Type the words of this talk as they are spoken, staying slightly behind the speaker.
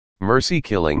Mercy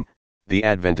killing, the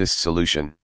Adventist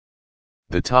solution.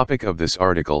 The topic of this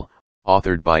article,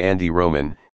 authored by Andy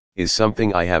Roman, is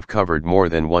something I have covered more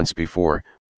than once before,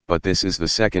 but this is the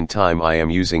second time I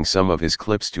am using some of his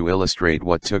clips to illustrate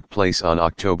what took place on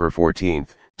October 14,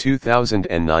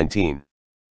 2019.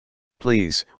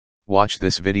 Please, watch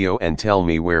this video and tell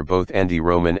me where both Andy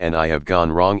Roman and I have gone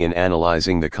wrong in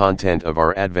analyzing the content of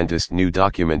our Adventist new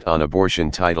document on abortion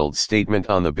titled Statement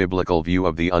on the Biblical View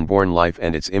of the Unborn Life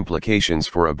and Its Implications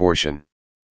for Abortion.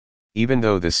 Even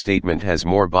though this statement has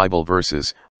more Bible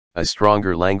verses, a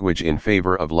stronger language in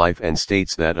favor of life and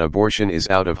states that abortion is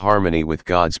out of harmony with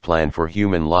God's plan for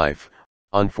human life,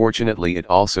 unfortunately it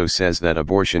also says that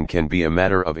abortion can be a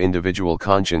matter of individual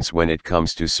conscience when it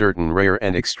comes to certain rare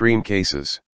and extreme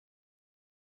cases.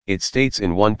 It states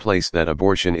in one place that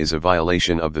abortion is a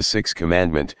violation of the sixth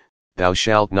commandment, "Thou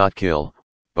shalt not kill,"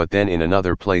 but then in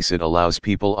another place it allows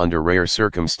people under rare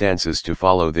circumstances to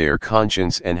follow their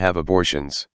conscience and have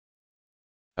abortions.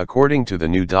 According to the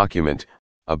new document,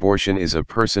 abortion is a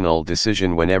personal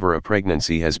decision whenever a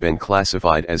pregnancy has been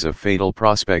classified as a fatal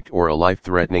prospect or a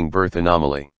life-threatening birth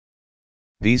anomaly.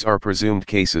 These are presumed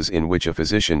cases in which a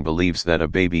physician believes that a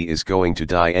baby is going to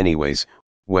die anyways,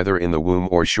 whether in the womb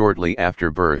or shortly after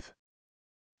birth.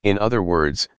 In other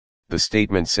words, the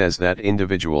statement says that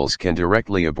individuals can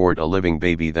directly abort a living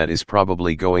baby that is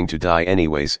probably going to die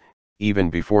anyways, even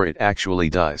before it actually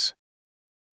dies.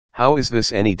 How is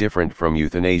this any different from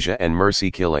euthanasia and mercy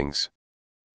killings?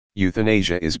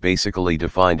 Euthanasia is basically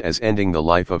defined as ending the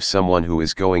life of someone who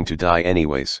is going to die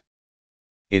anyways.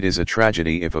 It is a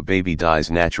tragedy if a baby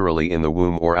dies naturally in the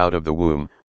womb or out of the womb,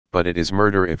 but it is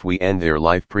murder if we end their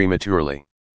life prematurely.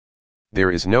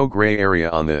 There is no gray area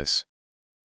on this.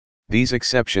 These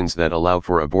exceptions that allow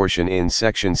for abortion in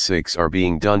Section 6 are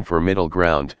being done for middle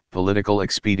ground, political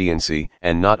expediency,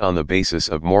 and not on the basis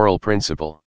of moral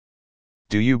principle.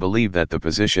 Do you believe that the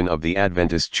position of the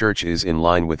Adventist Church is in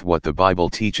line with what the Bible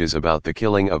teaches about the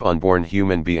killing of unborn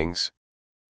human beings?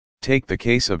 Take the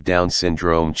case of Down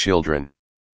syndrome children.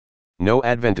 No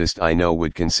Adventist I know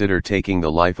would consider taking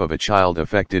the life of a child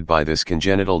affected by this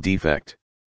congenital defect.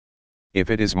 If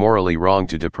it is morally wrong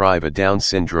to deprive a Down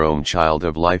syndrome child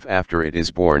of life after it is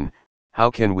born,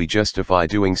 how can we justify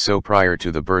doing so prior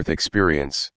to the birth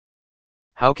experience?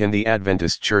 How can the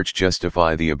Adventist Church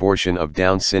justify the abortion of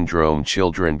Down syndrome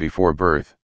children before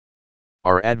birth?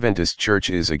 Our Adventist Church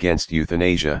is against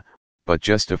euthanasia, but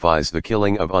justifies the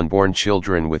killing of unborn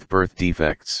children with birth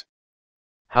defects.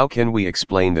 How can we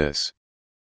explain this?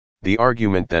 The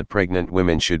argument that pregnant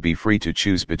women should be free to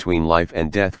choose between life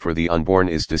and death for the unborn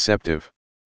is deceptive.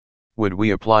 Would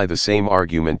we apply the same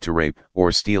argument to rape,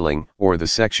 or stealing, or the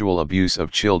sexual abuse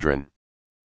of children?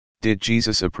 Did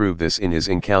Jesus approve this in his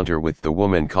encounter with the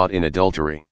woman caught in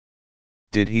adultery?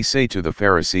 Did he say to the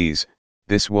Pharisees,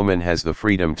 "This woman has the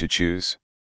freedom to choose"?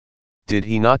 Did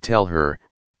he not tell her,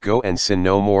 "Go and sin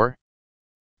no more"?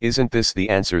 Isn't this the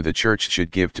answer the Church should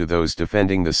give to those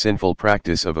defending the sinful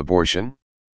practice of abortion?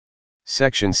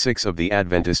 Section 6 of the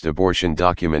Adventist abortion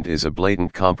document is a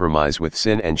blatant compromise with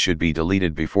sin and should be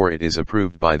deleted before it is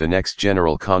approved by the next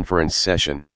General Conference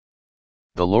session.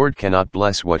 The Lord cannot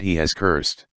bless what he has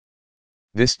cursed.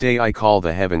 This day I call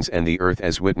the heavens and the earth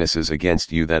as witnesses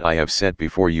against you that I have set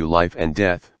before you life and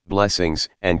death, blessings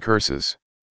and curses.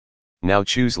 Now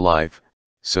choose life,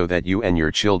 so that you and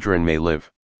your children may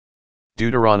live.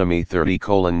 Deuteronomy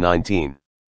 30:19.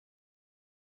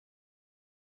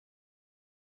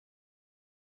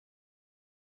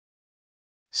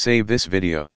 Save this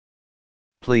video.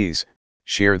 Please,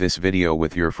 share this video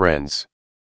with your friends.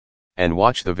 And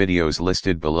watch the videos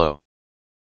listed below.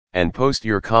 And post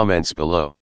your comments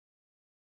below.